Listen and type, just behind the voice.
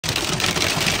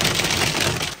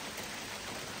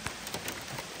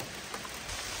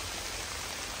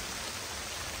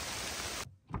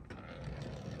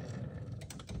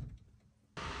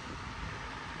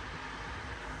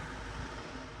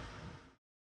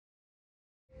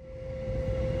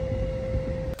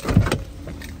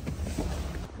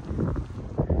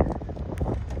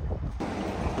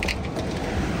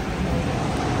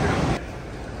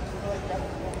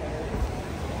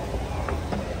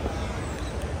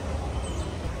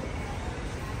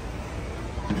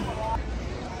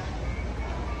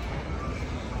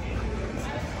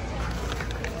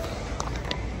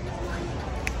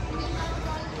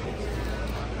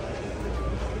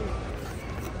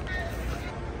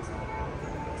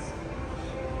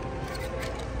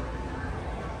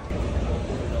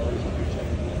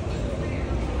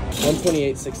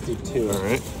128.62. All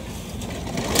right.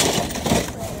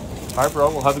 All right, bro.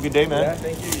 Well, have a good day, man. Yeah,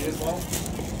 thank you. You as well.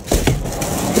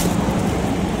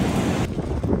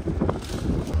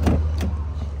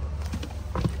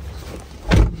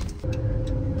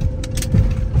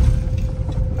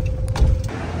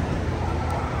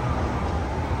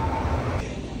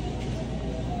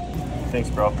 Thanks,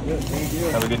 bro. Good, thank you.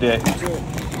 Have a good day. You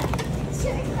too.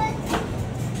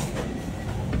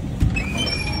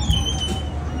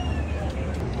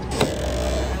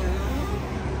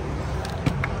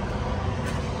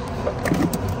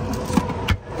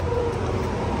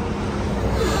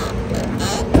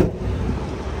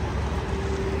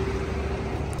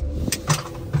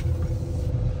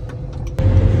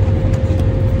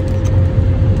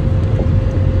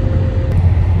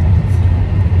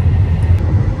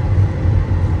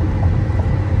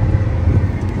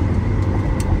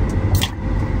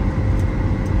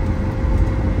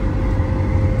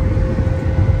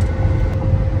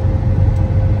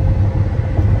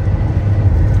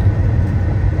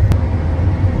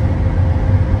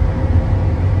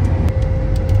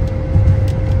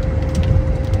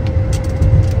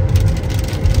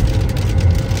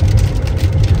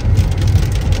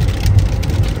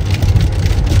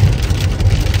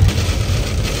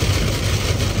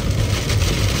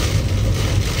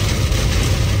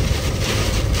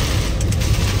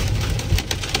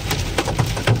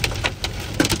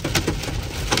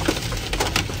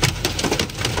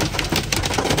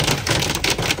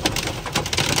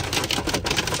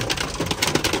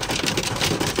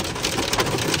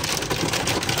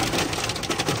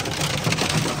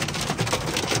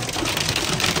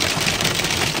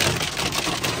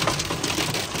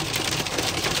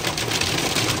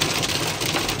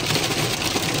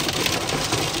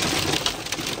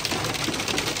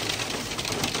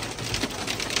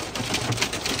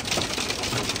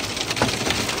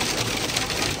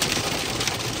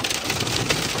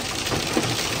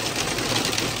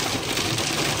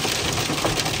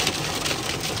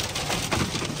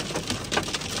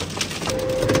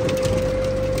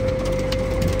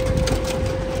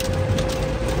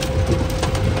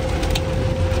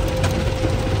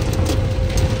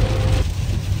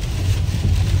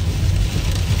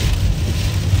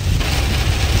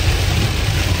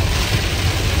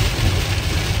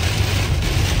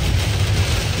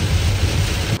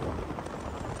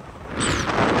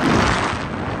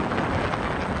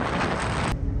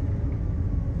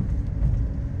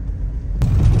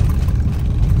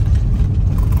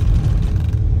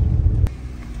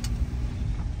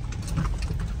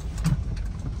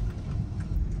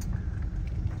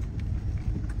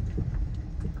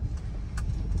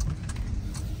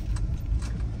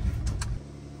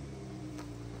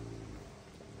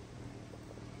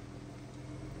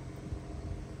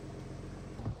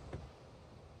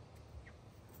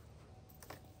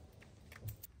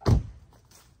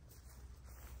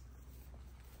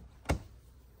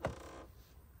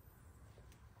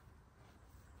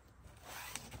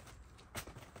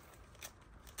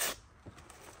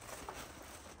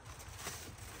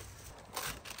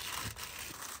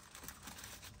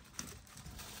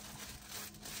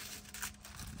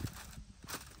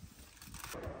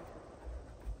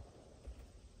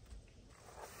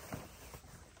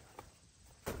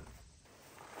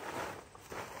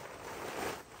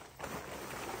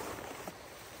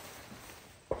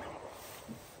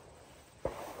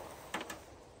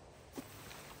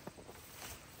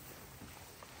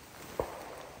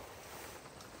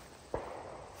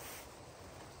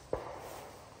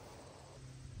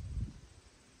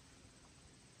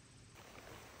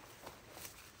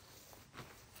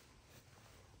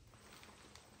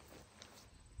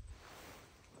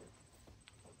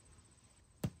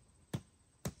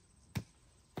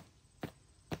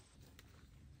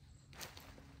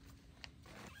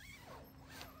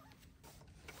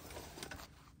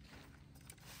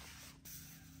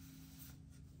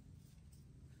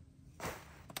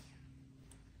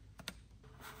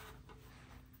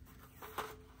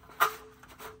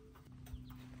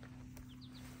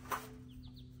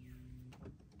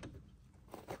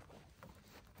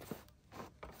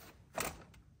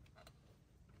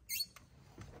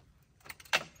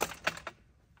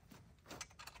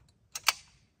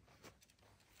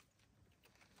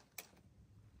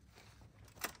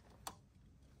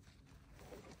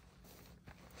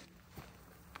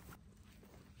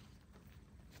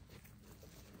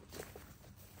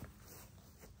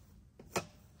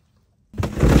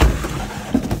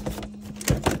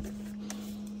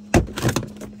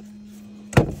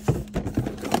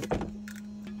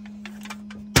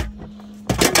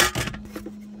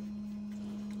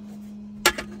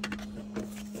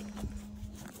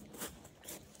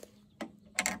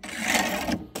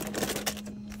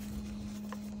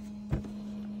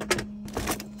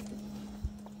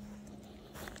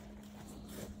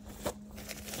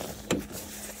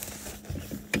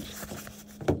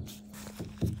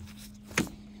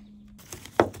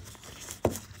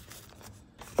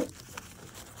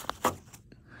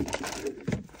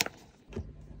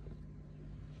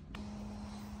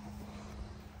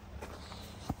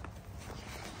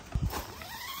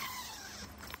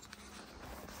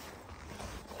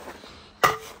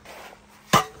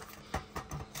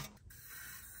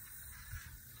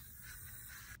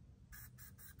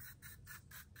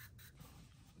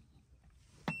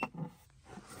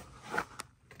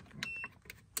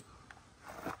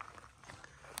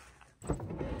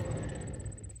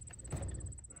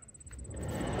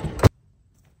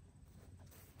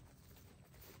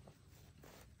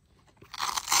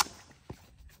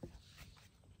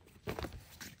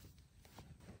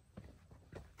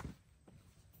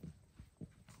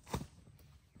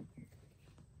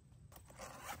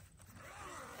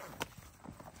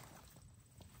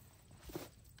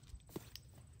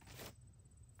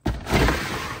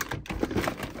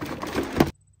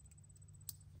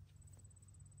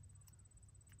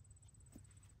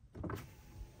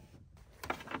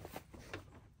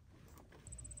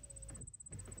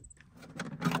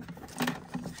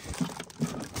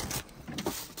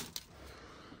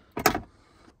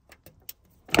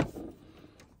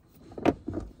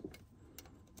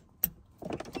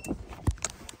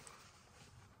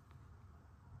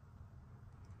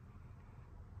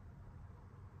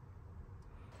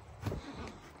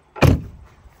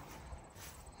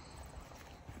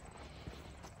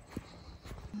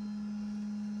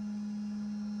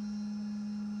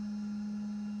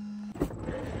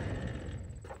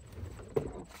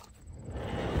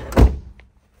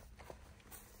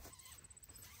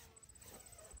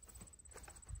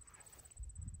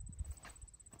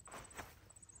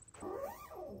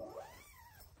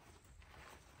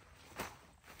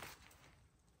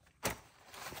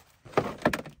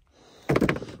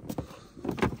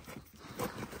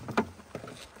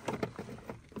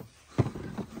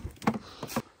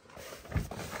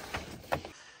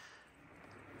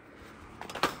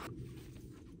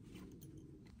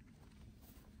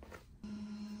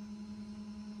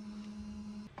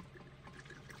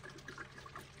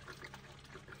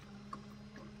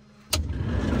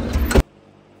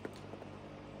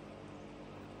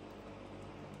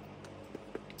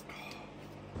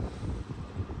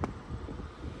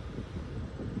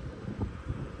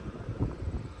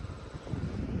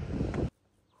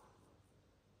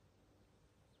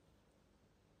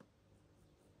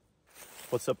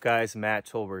 What's up guys, Matt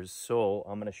Tolbers. So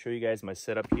I'm going to show you guys my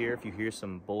setup here. If you hear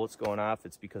some bullets going off,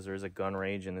 it's because there's a gun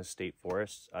range in this state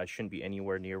forest. I shouldn't be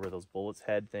anywhere near where those bullets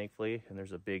head, thankfully, and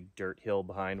there's a big dirt hill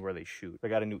behind where they shoot. I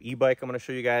got a new e-bike I'm going to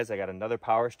show you guys. I got another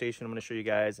power station I'm going to show you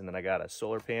guys, and then I got a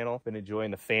solar panel. Been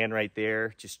enjoying the fan right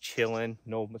there, just chilling.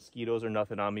 No mosquitoes or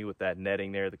nothing on me with that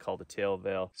netting there. They call the tail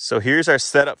veil. So here's our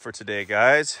setup for today,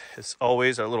 guys. As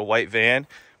always, our little white van.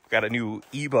 We've got a new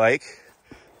e-bike.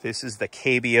 This is the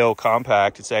KBO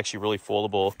Compact. It's actually really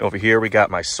foldable. Over here, we got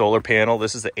my solar panel.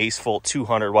 This is the Ace Volt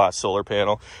 200 watt solar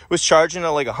panel. It was charging at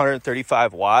like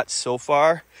 135 watts so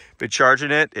far. Been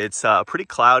charging it. It's a pretty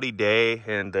cloudy day,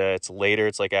 and it's later.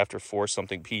 It's like after 4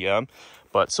 something p.m.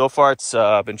 But so far, it's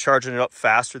been charging it up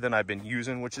faster than I've been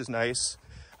using, which is nice.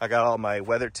 I got all my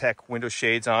WeatherTech window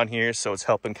shades on here, so it's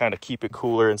helping kind of keep it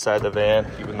cooler inside the van,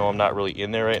 even though I'm not really in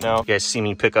there right now. You guys see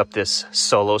me pick up this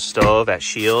solo stove at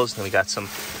Shields, and we got some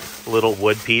little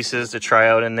wood pieces to try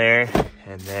out in there,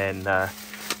 and then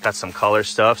got some color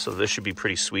stuff, so this should be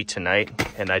pretty sweet tonight.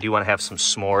 And I do want to have some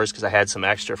s'mores because I had some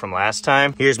extra from last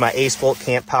time. Here's my Ace Volt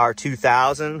Camp Power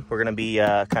 2000. We're going to be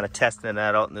kind of testing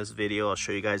that out in this video. I'll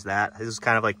show you guys that. This is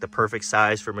kind of like the perfect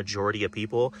size for majority of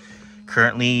people.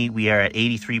 Currently, we are at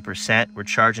 83%. We're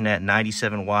charging at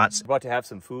 97 watts. We're about to have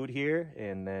some food here,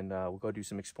 and then we'll go do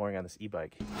some exploring on this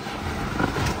e-bike.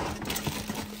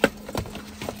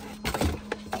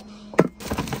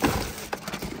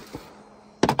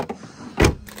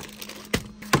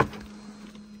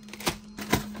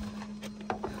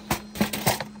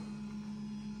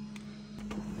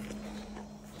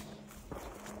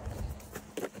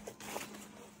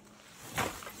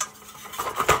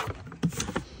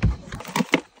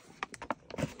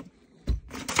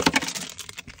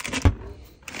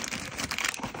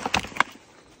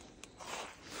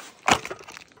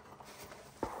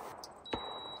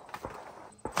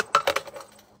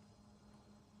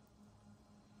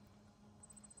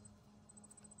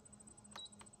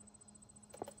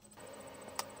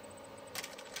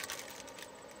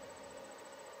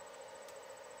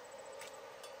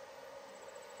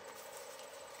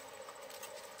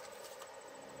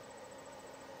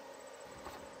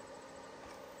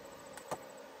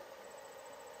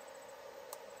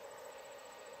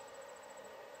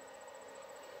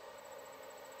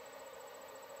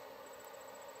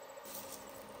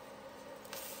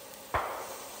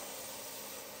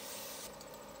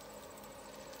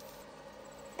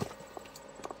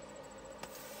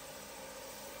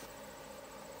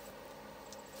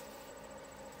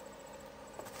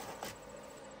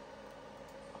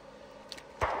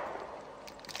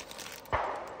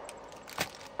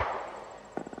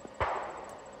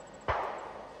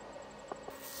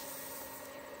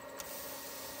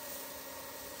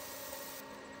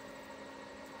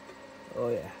 Oh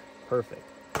yeah, perfect.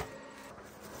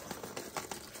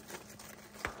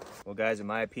 Well guys, in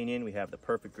my opinion, we have the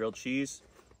perfect grilled cheese.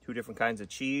 2 different kinds of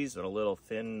cheese and a little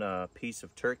thin piece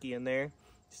of turkey in there.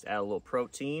 Just add a little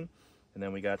protein. And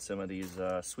then we got some of these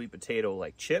sweet potato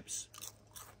like chips.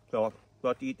 So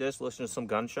we'll have to eat this, listen to some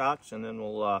gunshots, and then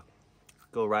we'll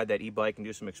go ride that e-bike and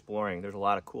do some exploring. There's a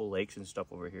lot of cool lakes and stuff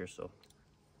over here, so.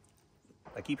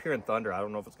 I keep hearing thunder. I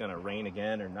don't know if it's going to rain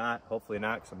again or not. Hopefully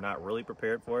not, because I'm not really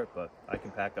prepared for it, but I can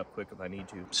pack up quick if I need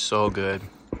to. So good.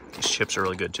 These chips are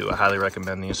really good too. I highly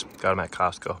recommend these. Got them at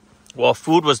Costco. Well,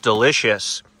 food was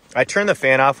delicious. I turn the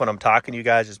fan off when I'm talking to you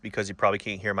guys just because you probably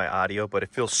can't hear my audio, but it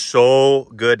feels so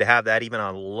good to have that even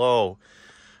on low.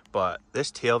 But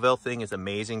this tail veil thing is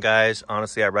amazing, guys.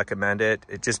 Honestly, I recommend it.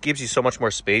 It just gives you so much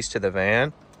more space to the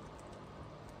van.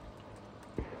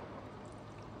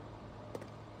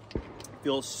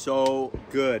 Feels so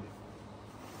good.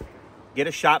 Get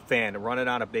a shop fan and run it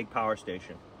on a big power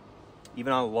station.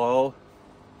 Even on low,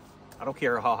 I don't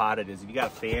care how hot it is. If you got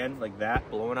a fan like that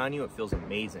blowing on you, it feels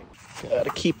amazing. Gotta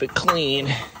keep it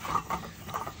clean.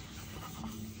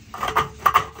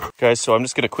 Guys, so I'm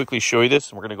just gonna quickly show you this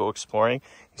and we're gonna go exploring.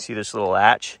 You see this little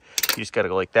latch? You just gotta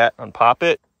go like that, unpop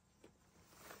it.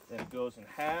 Then it goes in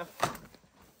half.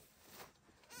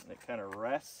 And it kind of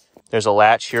rests. There's a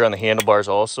latch here on the handlebars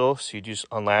also, so you just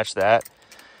unlatch that,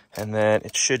 and then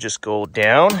it should just go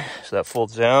down, so that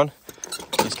folds down.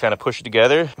 You just kind of push it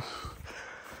together.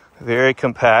 Very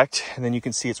compact, and then you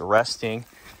can see it's resting.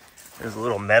 There's a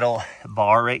little metal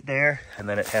bar right there, and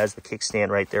then it has the kickstand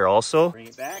right there also. Bring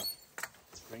it back,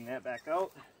 bring that back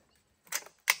out,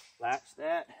 latch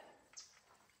that,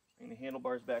 bring the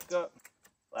handlebars back up,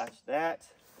 latch that.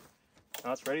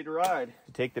 Now it's ready to ride.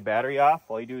 To take the battery off,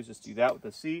 all you do is just do that with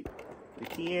the seat, the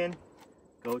key in,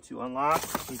 go to unlock.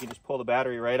 You can just pull the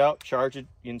battery right out, charge it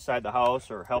inside the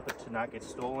house or help it to not get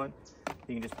stolen.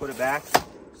 You can just put it back,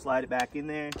 slide it back in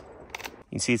there,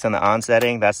 You can see it's on the on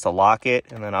setting. That's to lock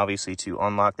it. And then obviously to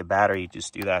unlock the battery, you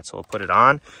just do that. So we'll put it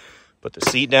on, put the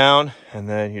seat down, and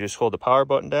then you just hold the power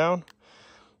button down.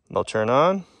 They'll turn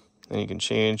on. Then you can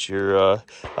change your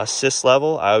assist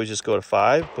level. I always just go to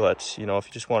 5, but you know, if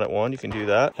you just want it 1, you can do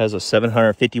that. Has a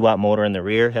 750 watt motor in the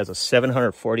rear. Has a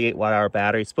 748 watt hour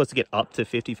battery. It's supposed to get up to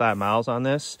 55 miles on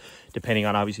this, depending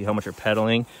on obviously how much you're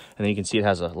pedaling. And then you can see it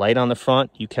has a light on the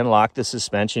front. You can lock the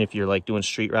suspension if you're like doing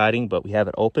street riding, but we have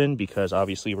it open because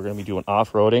obviously we're going to be doing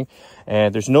off-roading.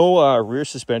 And there's no rear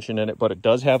suspension in it, but it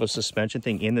does have a suspension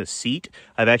thing in the seat.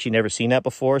 I've actually never seen that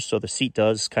before. So the seat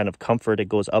does kind of comfort. It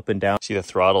goes up and down. See the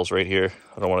throttles right here.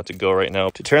 I don't want it to go right now.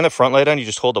 To turn the front light on, you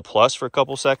just hold the plus for a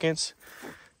couple seconds.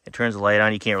 It turns the light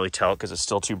on. You can't really tell because it's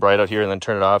still too bright out here, and then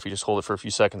turn it off. You just hold it for a few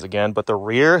seconds again. But the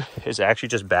rear is actually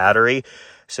just battery.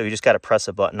 So you just got to press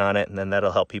a button on it, and then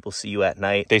that'll help people see you at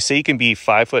night. They say you can be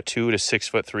 5'2" to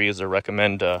 6'3" is their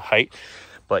recommend height,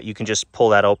 but you can just pull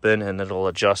that open and it'll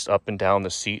adjust up and down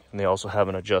the seat. And they also have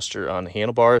an adjuster on the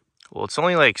handlebar. Well, it's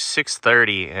only like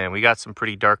 6:30 and we got some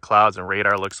pretty dark clouds and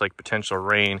radar looks like potential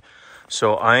rain.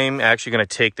 So I'm actually going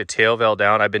to take the tail veil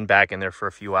down. I've been back in there for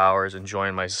a few hours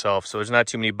enjoying myself. So there's not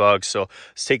too many bugs. So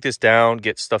let's take this down,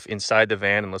 get stuff inside the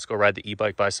van, and let's go ride the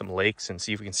e-bike by some lakes and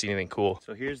see if we can see anything cool.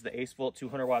 So here's the Ace Volt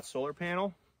 200 watt solar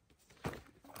panel.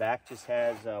 Back just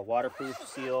has a waterproof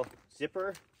seal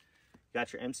zipper.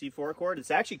 Got your MC4 cord.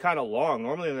 It's actually kind of long.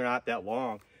 Normally they're not that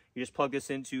long. You just plug this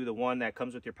into the one that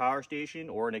comes with your power station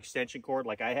or an extension cord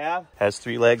like I have. Has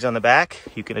 3 legs on the back.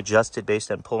 You can adjust it based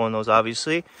on pulling those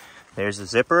obviously. There's the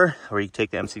zipper where you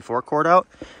take the MC4 cord out.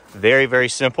 Very, very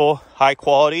simple, high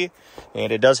quality.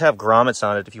 And it does have grommets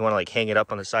on it if you want to like hang it up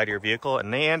on the side of your vehicle.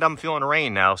 And I'm feeling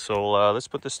rain now, so let's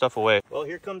put this stuff away. Well,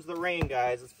 here comes the rain,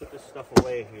 guys. Let's put this stuff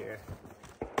away here.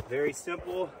 Very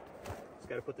simple. Just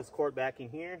got to put this cord back in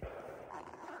here.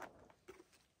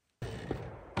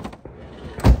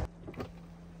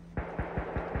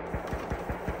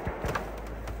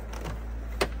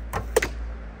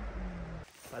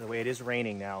 By the way, it is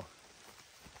raining now.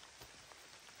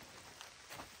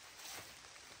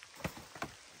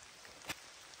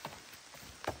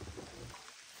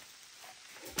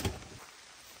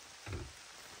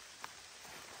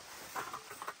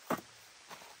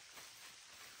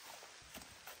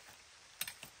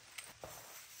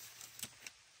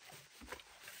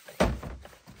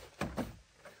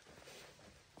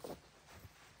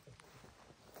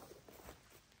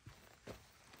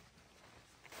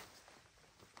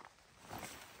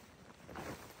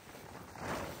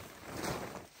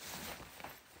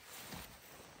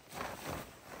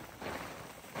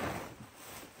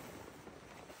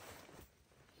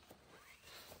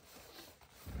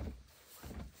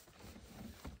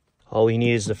 All we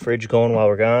need is the fridge going while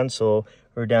we're gone. So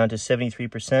we're down to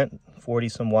 73%, 40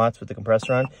 some watts with the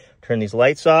compressor on. Turn these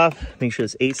lights off. Make sure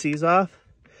this AC is off.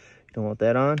 You don't want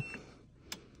that on.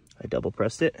 I double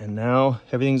pressed it and now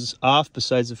everything's off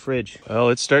besides the fridge. Well,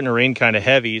 it's starting to rain kind of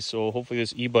heavy. So hopefully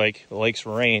this e-bike likes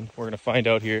rain. We're going to find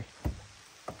out here.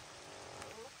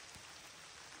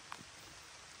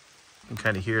 You can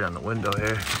kind of hear it on the window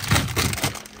here.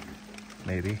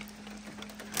 Maybe.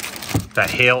 That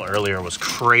hail earlier was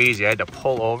crazy. I had to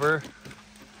pull over.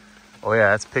 Oh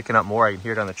yeah, it's picking up more. I can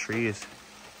hear it on the trees.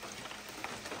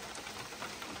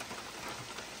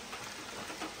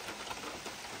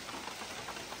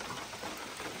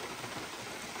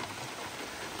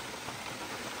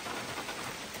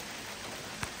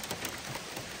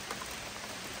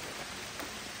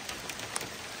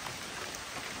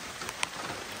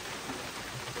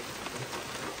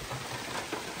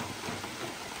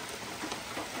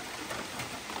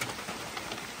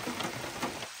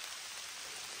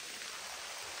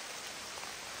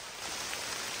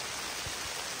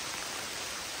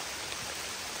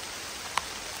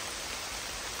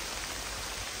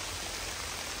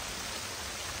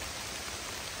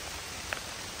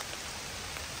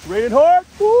 Raining hard.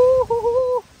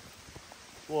 Woo-hoo-hoo.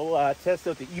 We'll test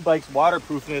out the e-bike's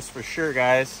waterproofness for sure,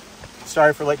 guys.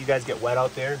 Sorry for letting you guys get wet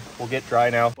out there. We'll get dry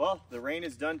now. Well, the rain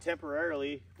is done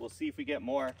temporarily. We'll see if we get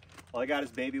more. All I got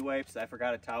is baby wipes. I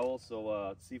forgot a towel, so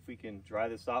let's see if we can dry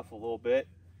this off a little bit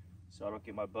so I don't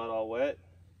get my butt all wet.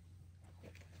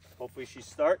 Hopefully she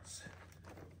starts.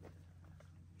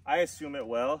 I assume it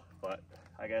will, but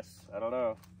I guess, I don't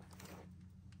know.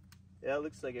 Yeah, it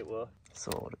looks like it will. So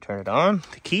to turn it on,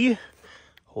 the key,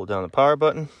 hold down the power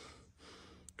button,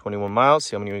 21 miles,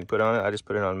 see how many we can put on it. I just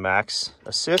put it on max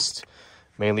assist.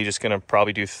 Mainly just gonna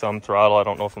probably do thumb throttle. I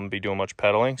don't know if I'm gonna be doing much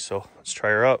pedaling, so let's try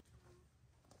her out.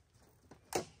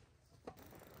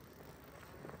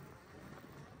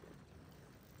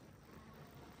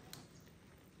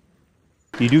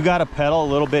 You do got to pedal a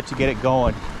little bit to get it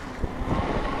going.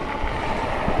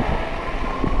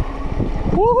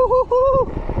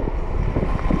 Woo-hoo-hoo-hoo!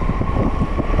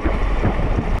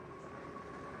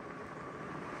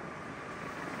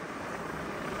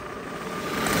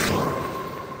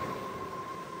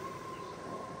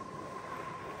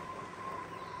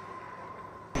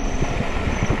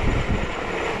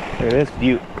 There it is,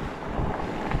 Butte.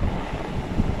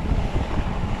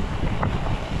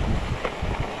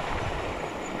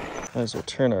 Might as well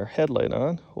turn our headlight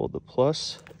on, hold the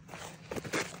plus.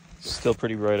 It's still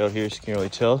pretty bright out here, so you can't really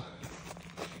tell.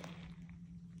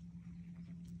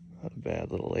 Not a bad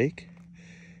little lake.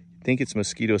 I think it's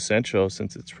Mosquito Central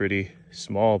since it's pretty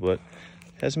small, but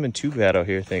it hasn't been too bad out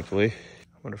here, thankfully.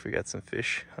 I wonder if we got some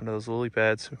fish under those lily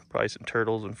pads. Probably some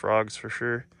turtles and frogs for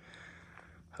sure.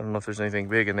 I don't know if there's anything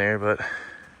big in there, but you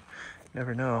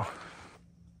never know.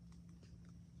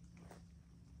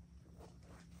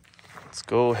 Let's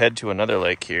go head to another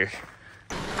lake here.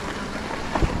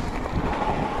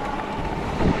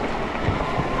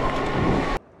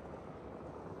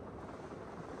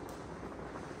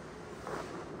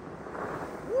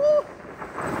 Woo!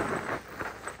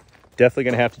 Definitely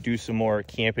gonna have to do some more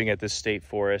camping at this state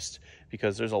forest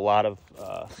because there's a lot of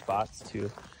spots to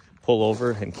pull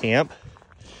over and camp.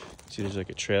 See, there's like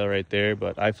a trail right there,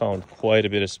 but I found quite a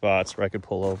bit of spots where I could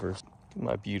pull over.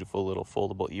 My beautiful little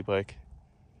foldable e-bike.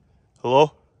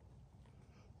 Hello?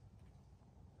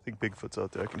 I think Bigfoot's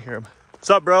out there. I can hear him.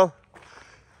 What's up, bro?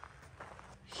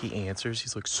 He answers.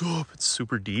 He's like, sup? It's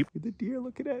super deep. Look at the deer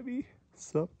looking at me.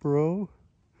 Sup, bro?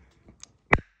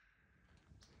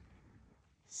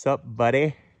 Sup,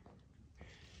 buddy?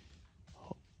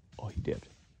 Oh, he dipped.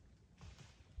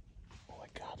 Oh my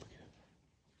God, look at him.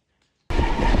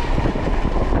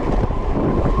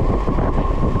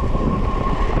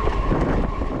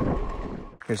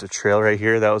 Here's a trail right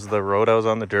here. That was the road I was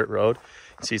on, the dirt road.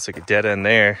 You see, it's like a dead end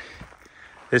there.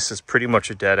 This is pretty much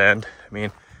a dead end. I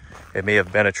mean, it may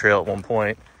have been a trail at one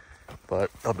point, but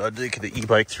I'm not taking the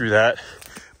e-bike through that.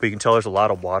 But you can tell there's a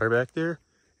lot of water back there.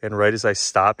 And right as I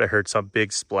stopped, I heard some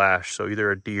big splash. So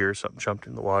either a deer or something jumped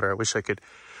in the water. I wish I could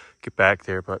get back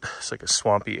there, but it's like a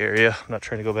swampy area. I'm not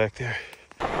trying to go back there.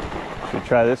 Should we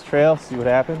try this trail, see what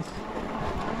happens?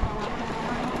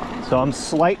 So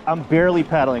I'm barely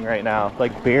pedaling right now,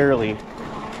 like barely.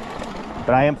 But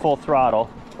I am full throttle.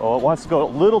 Oh, it wants to go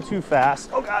a little too fast.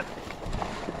 Oh God.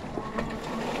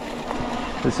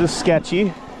 This is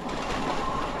sketchy.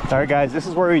 All right, guys, this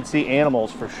is where we'd see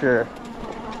animals for sure.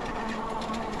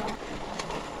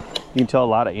 You can tell a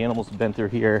lot of animals have been through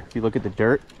here. If you look at the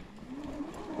dirt.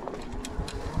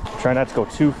 Try not to go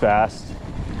too fast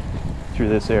through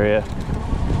this area.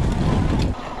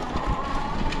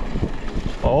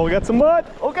 Oh, we got some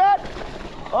mud. Oh God.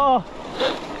 Oh.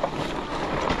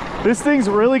 This thing's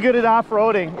really good at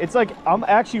off-roading. It's like I'm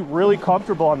actually really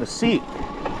comfortable on the seat.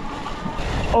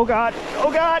 Oh God.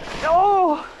 Oh God.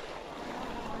 Oh.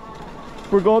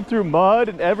 We're going through mud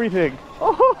and everything.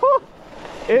 Oh.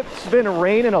 It's been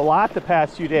raining a lot the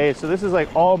past few days, so this is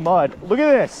like all mud. Look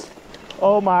at this.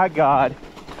 Oh my God.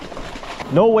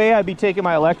 No way I'd be taking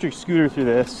my electric scooter through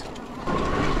this.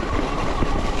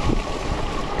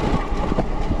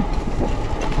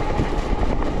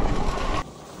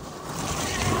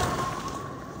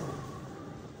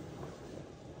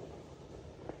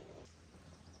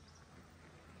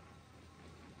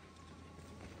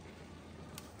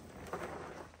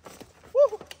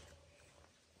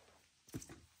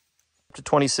 To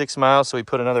 26 miles, so we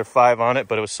put another 5 on it,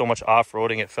 but it was so much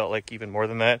off-roading it felt like even more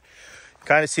than that.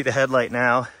 Kind of see the headlight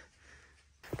now.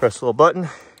 Press a little button.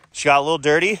 She got a little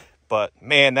dirty, but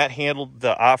man, that handled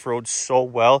the off-road so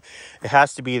well. It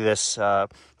has to be this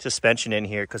suspension in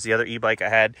here, because the other e-bike I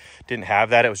had didn't have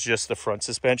that. It was just the front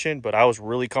suspension, but I was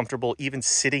really comfortable even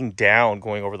sitting down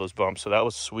going over those bumps, so that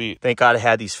was sweet. Thank God I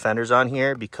had these fenders on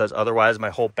here, because otherwise my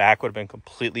whole back would have been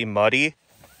completely muddy.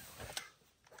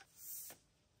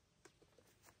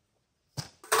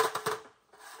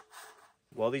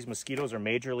 Well, these mosquitoes are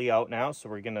majorly out now, so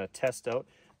we're going to test out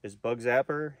this bug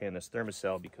zapper and this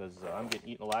thermocell because I'm getting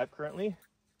eaten alive currently.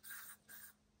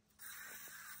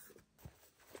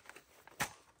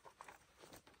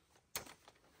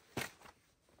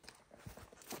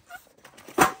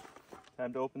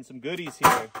 Time to open some goodies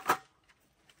here.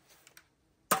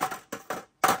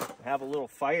 Have a little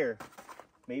fire,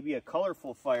 maybe a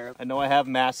colorful fire. I know I have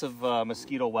massive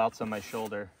mosquito welts on my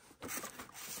shoulder.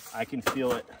 I can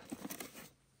feel it.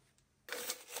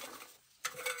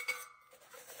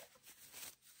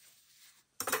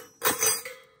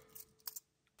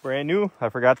 Brand new. I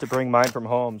forgot to bring mine from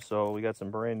home, so we got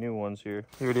some brand new ones here.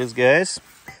 Here it is, guys.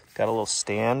 Got a little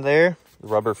stand there.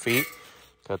 rubber feet.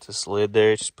 Got this lid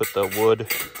there. Just put the wood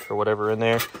or whatever in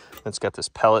there. It's got this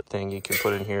pellet thing you can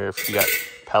put in here if you got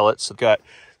pellets. It's got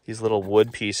these little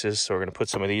wood pieces, so we're gonna put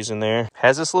some of these in there.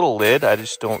 Has this little lid. I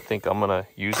just don't think I'm gonna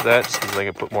use that just because I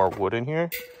can put more wood in here.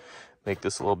 Make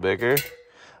this a little bigger.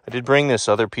 I did bring this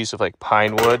other piece of like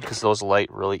pine wood because those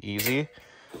light really easy.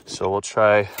 So we'll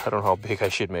try, I don't know how big I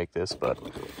should make this, but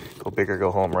go big or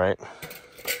go home, right?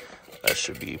 That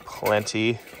should be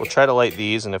plenty. We'll try to light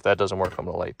these, and if that doesn't work, I'm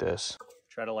gonna light this.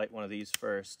 Try to light one of these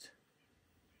first.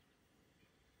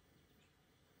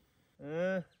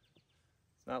 It's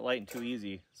not lighting too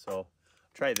easy, so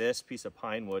try this piece of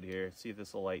pine wood here. See if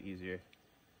this will light easier.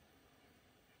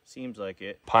 Seems like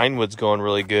it. Pine wood's going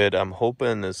really good. I'm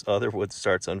hoping this other wood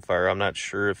starts on fire. I'm not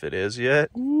sure if it is yet.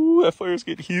 Ooh, that fire's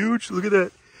getting huge. Look at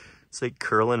that. It's like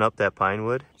curling up that pine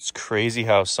wood. It's crazy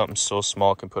how something so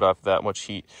small can put off that much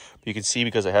heat. But you can see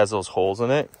because it has those holes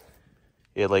in it,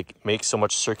 it like makes so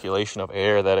much circulation of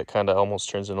air that it kind of almost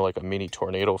turns into like a mini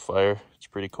tornado fire. It's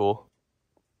pretty cool.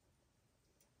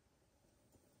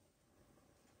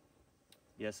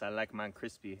 Yes, I like mine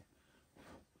crispy.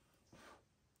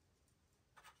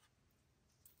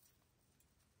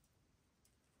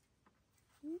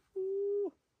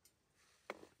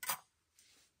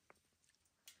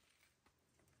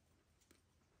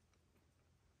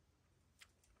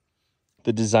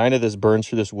 The design of this burns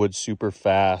through this wood super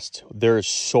fast. There is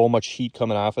so much heat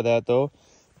coming off of that though.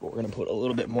 But we're gonna put a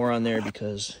little bit more on there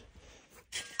because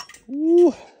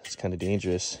it's kind of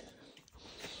dangerous.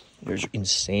 There's an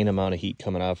insane amount of heat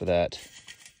coming off of that.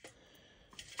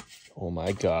 Oh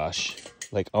my gosh.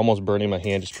 Like almost burning my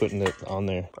hand just putting it on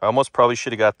there. I almost probably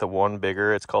should have got the one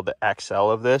bigger. It's called the XL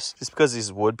of this. Just because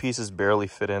these wood pieces barely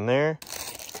fit in there.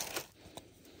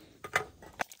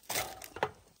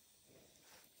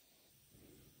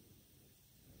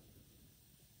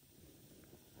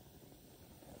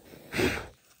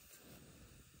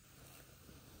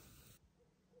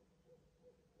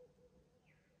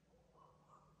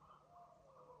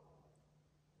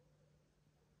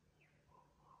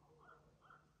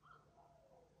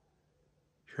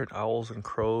 Hearing owls and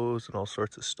crows and all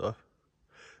sorts of stuff.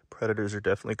 Predators are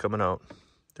definitely coming out.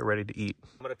 They're ready to eat.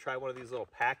 I'm gonna try one of these little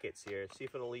packets here, see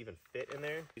if it'll even fit in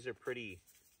there. These are pretty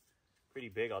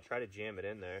big. I'll try to jam it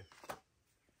in there.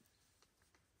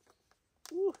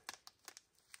 Woo.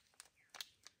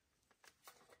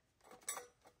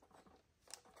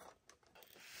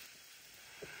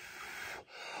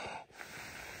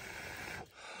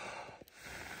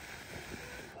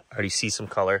 I already see some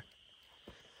color.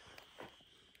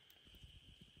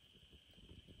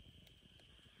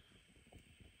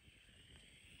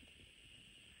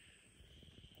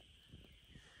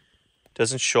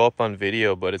 Doesn't show up on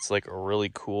video, but it's like a really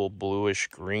cool bluish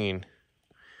green.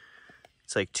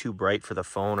 It's like too bright for the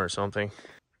phone or something.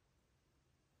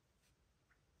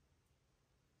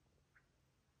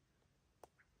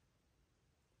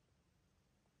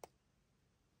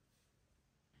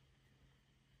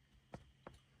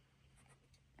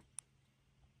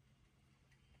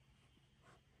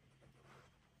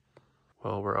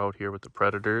 Well, we're out here with the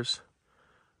predators.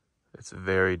 It's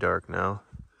very dark now.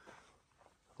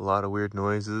 A lot of weird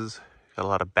noises. Got a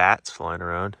lot of bats flying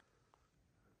around.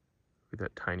 Look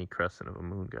at that tiny crescent of a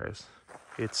moon, guys.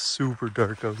 It's super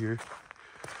dark out here.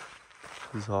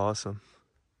 This is awesome.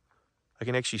 I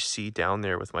can actually see down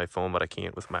there with my phone, but I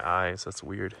can't with my eyes. That's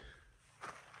weird.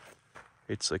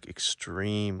 It's like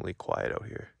extremely quiet out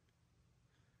here.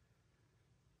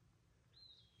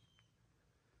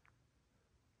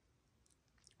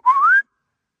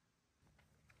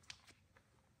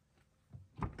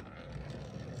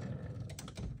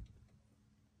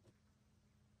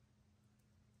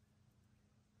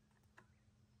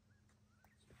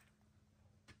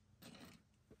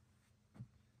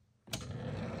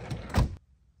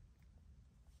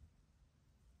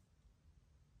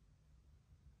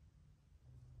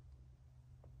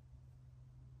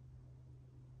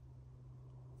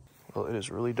 Well, it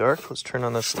is really dark. Let's turn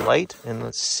on this light and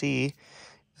let's see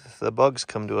if the bugs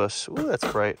come to us. Ooh, that's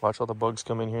bright. Watch all the bugs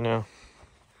come in here now.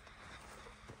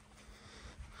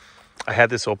 I had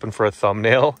this open for a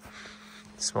thumbnail.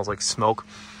 It smells like smoke.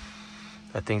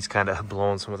 That thing's kind of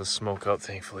blowing some of the smoke out,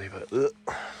 thankfully, but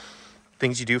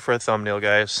things you do for a thumbnail,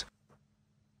 guys.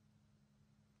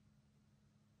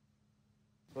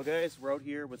 Well, guys, we're out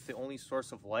here with the only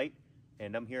source of light,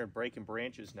 and I'm hearing breaking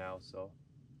branches now, so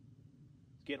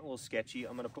it's getting a little sketchy.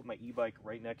 I'm going to put my e-bike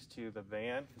right next to the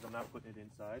van because I'm not putting it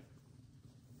inside.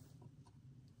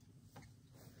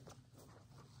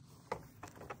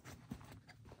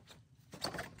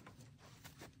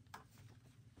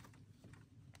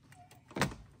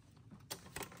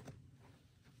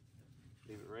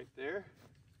 there.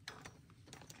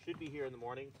 Should be here in the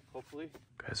morning, hopefully.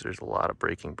 Guys, there's a lot of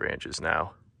breaking branches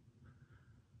now.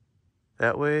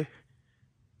 That way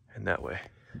and that way.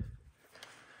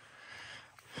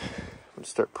 I'm gonna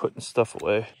start putting stuff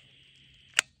away.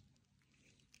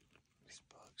 These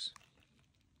bugs.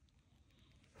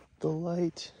 The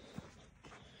light. I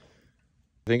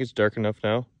think it's dark enough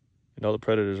now and all the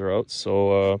predators are out,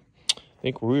 so I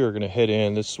think we are gonna head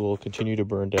in. This will continue to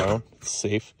burn down. It's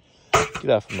safe. Get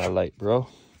off of my light, bro.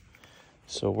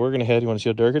 So we're gonna head. You wanna see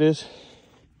how dark it is?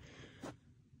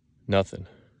 Nothing.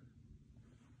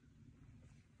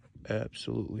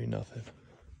 Absolutely nothing.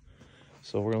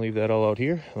 So we're gonna leave that all out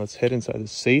here. Let's head inside the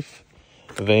safe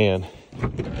van.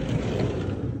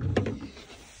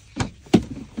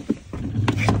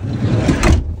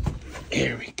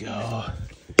 Here we go.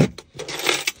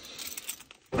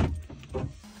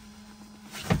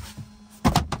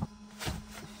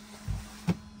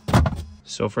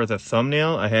 So for the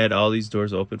thumbnail, I had all these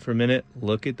doors open for a minute.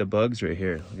 Look at the bugs right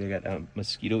here. Look, I got a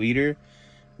mosquito eater.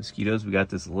 Mosquitoes, we got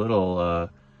this little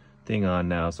thing on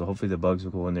now, so hopefully the bugs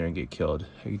will go in there and get killed.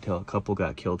 I can tell a couple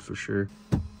got killed for sure.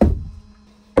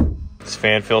 This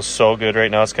fan feels so good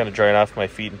right now. It's kind of drying off my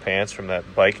feet and pants from that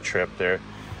bike trip there.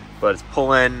 But it's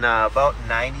pulling about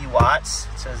 90 watts.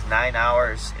 It says 9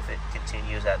 hours if it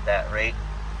continues at that rate.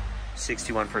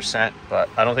 61%, but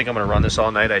I don't think I'm gonna run this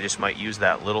all night. I just might use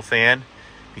that little fan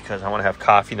because I want to have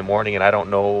coffee in the morning and I don't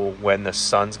know when the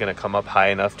sun's going to come up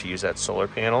high enough to use that solar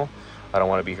panel. I don't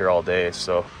want to be here all day,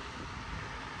 so.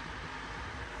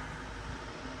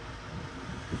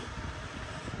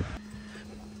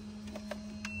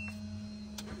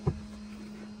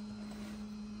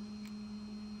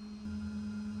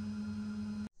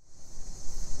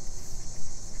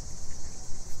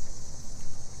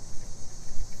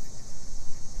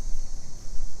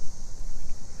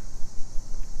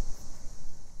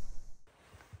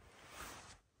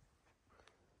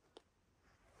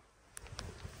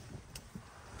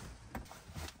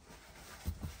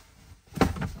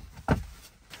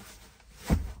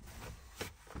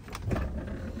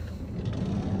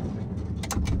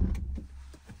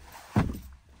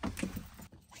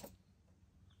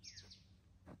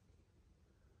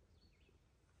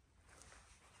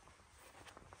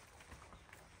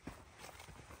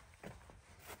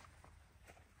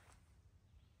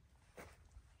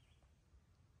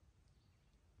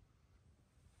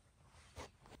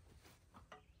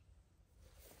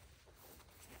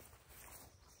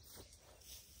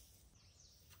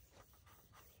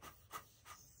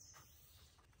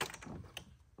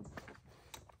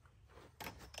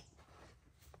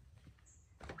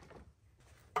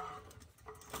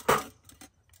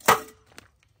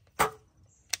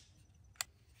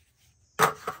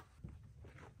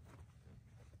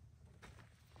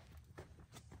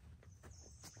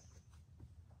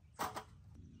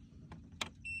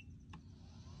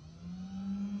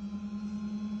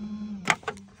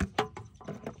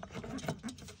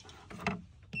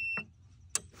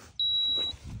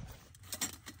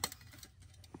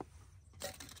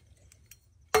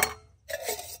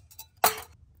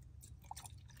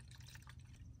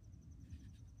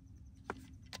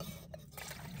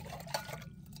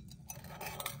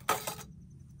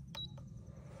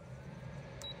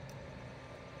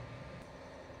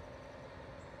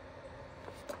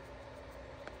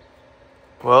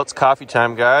 Well, it's coffee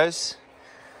time, guys.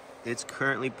 It's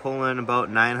currently pulling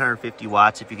about 950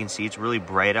 watts. If you can see, it's really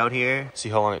bright out here. See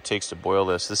how long it takes to boil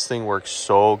this. This thing works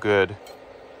so good.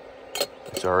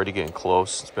 It's already getting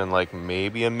close. It's been like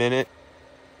maybe a minute.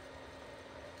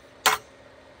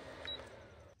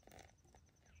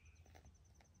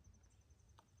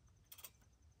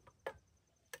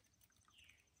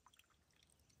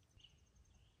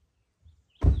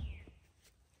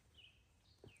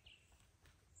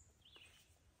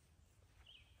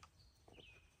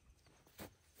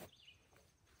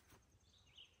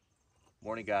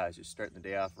 Morning, guys. Just starting the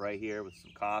day off right here with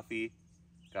some coffee.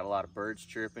 Got a lot of birds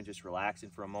chirping, just relaxing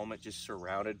for a moment, just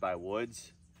surrounded by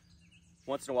woods.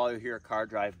 Once in a while you'll hear a car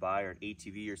drive by or an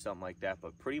ATV or something like that,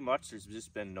 but pretty much there's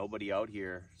just been nobody out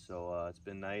here, so it's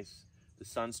been nice. The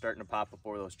sun's starting to pop up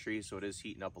over those trees, so it is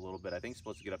heating up a little bit. I think it's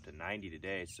supposed to get up to 90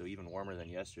 today, so even warmer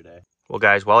than yesterday. Well,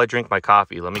 guys, while I drink my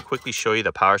coffee, let me quickly show you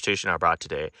the power station I brought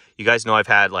today. You guys know I've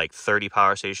had like 30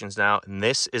 power stations now, and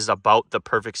this is about the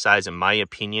perfect size, in my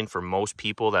opinion, for most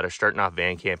people that are starting off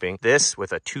van camping. This,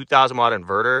 with a 2,000 watt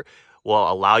inverter,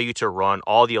 will allow you to run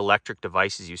all the electric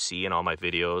devices you see in all my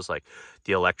videos, like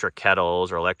the electric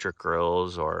kettles or electric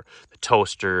grills or the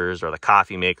toasters or the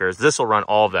coffee makers. This will run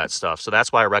all of that stuff. So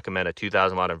that's why I recommend a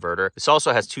 2000 watt inverter. This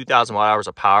also has 2000 watt hours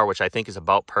of power, which I think is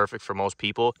about perfect for most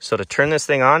people. So to turn this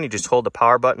thing on, you just hold the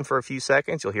power button for a few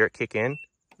seconds. You'll hear it kick in.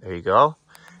 There you go.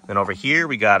 Then over here,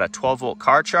 we got a 12 volt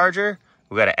car charger.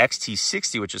 We got an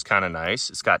XT60, which is kind of nice.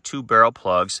 It's got 2 barrel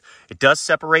plugs. It does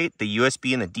separate the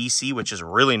USB and the DC, which is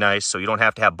really nice. So you don't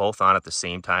have to have both on at the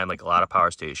same time, like a lot of power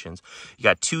stations. You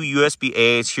got 2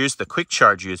 USB-A's. Here's the quick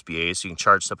charge USB-A's, so you can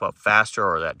charge stuff up faster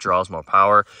or that draws more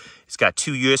power. It's got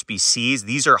 2 USB-C's.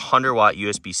 These are 100 watt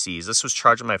USB-C's. This was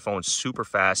charging my phone super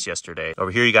fast yesterday.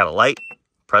 Over here, you got a light.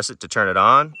 Press it to turn it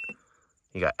on.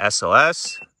 You got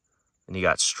SOS, and you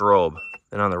got strobe.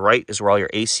 Then on the right is where all your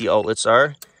AC outlets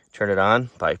are. Turn it on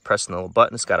by pressing the little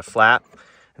button. It's got a flap.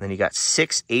 And then you got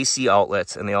 6 AC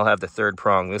outlets, and they all have the 3rd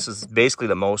prong. This is basically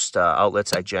the most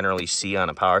outlets I generally see on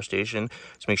a power station.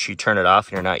 Just make sure you turn it off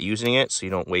and you're not using it so you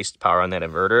don't waste power on that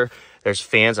inverter. There's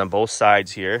fans on both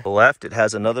sides here. On the left, it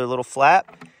has another little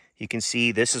flap. You can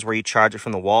see this is where you charge it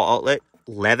from the wall outlet.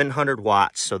 1100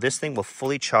 watts. So this thing will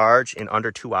fully charge in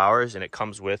under 2 hours, and it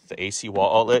comes with the AC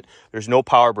wall outlet. There's no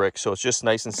power brick, so it's just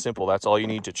nice and simple. That's all you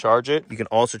need to charge it. You can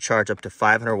also charge up to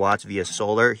 500 watts via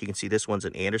solar. You can see this one's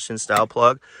an Anderson style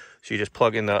plug. So you just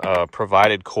plug in the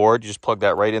provided cord. You just plug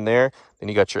that right in there. Then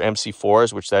you got your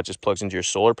MC4s, which that just plugs into your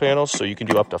solar panels. So you can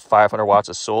do up to 500 watts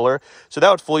of solar. So that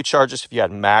would fully charge this if you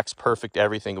had max perfect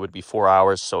everything. It would be 4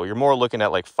 hours. So you're more looking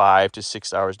at like 5 to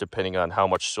 6 hours, depending on how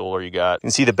much solar you got. You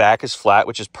can see the back is flat,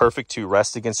 which is perfect to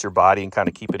rest against your body and kind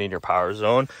of keep it in your power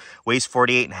zone. Weighs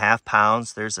 48.5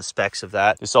 pounds. There's the specs of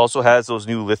that. This also has those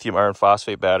new lithium iron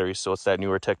phosphate batteries. So it's that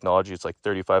newer technology. It's like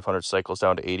 3,500 cycles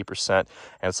down to 80%. And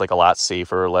it's like a lot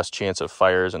safer, less chance of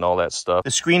fires and all that stuff.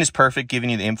 The screen is perfect,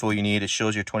 giving you the info you need. It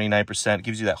shows your 29%. It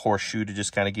gives you that horseshoe to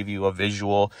just kind of give you a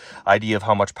visual idea of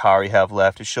how much power you have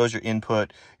left. It shows your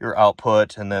input, your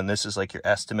output, and then this is like your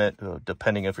estimate,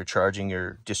 depending if you're charging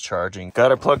or discharging.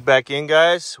 Got it plugged back in,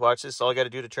 guys. Watch this. All I got to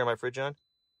do to turn my fridge on.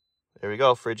 There we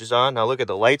go. Fridge is on. Now look at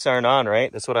the lights aren't on,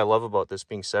 right? That's what I love about this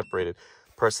being separated.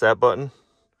 Press that button.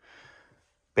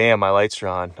 Bam, my lights are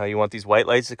on. Now you want these white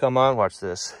lights to come on? Watch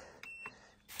this.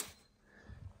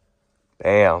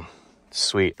 Bam.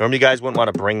 Sweet. Normally you guys wouldn't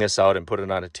want to bring this out and put it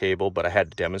on a table, but I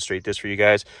had to demonstrate this for you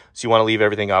guys. So you want to leave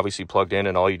everything obviously plugged in,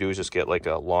 and all you do is just get like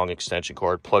a long extension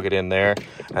cord, plug it in there,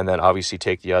 and then obviously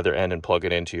take the other end and plug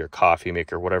it into your coffee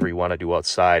maker, whatever you want to do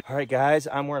outside. All right, guys,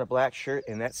 I'm wearing a black shirt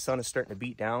and that sun is starting to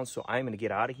beat down, so I'm going to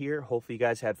get out of here. Hopefully you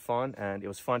guys had fun, and it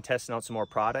was fun testing out some more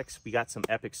products. We got some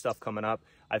epic stuff coming up.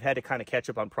 I've had to kind of catch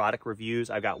up on product reviews.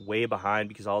 I got way behind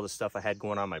because all the stuff I had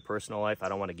going on in my personal life. I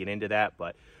don't want to get into that,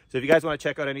 but so if you guys want to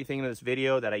check out anything in this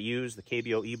video that I use, the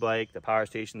KBO e-bike, the power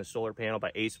station, the solar panel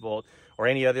by Ace Volt, or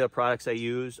any other products I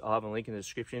use, I'll have a link in the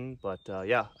description. But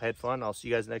yeah, I had fun. I'll see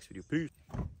you guys in the next video. Peace.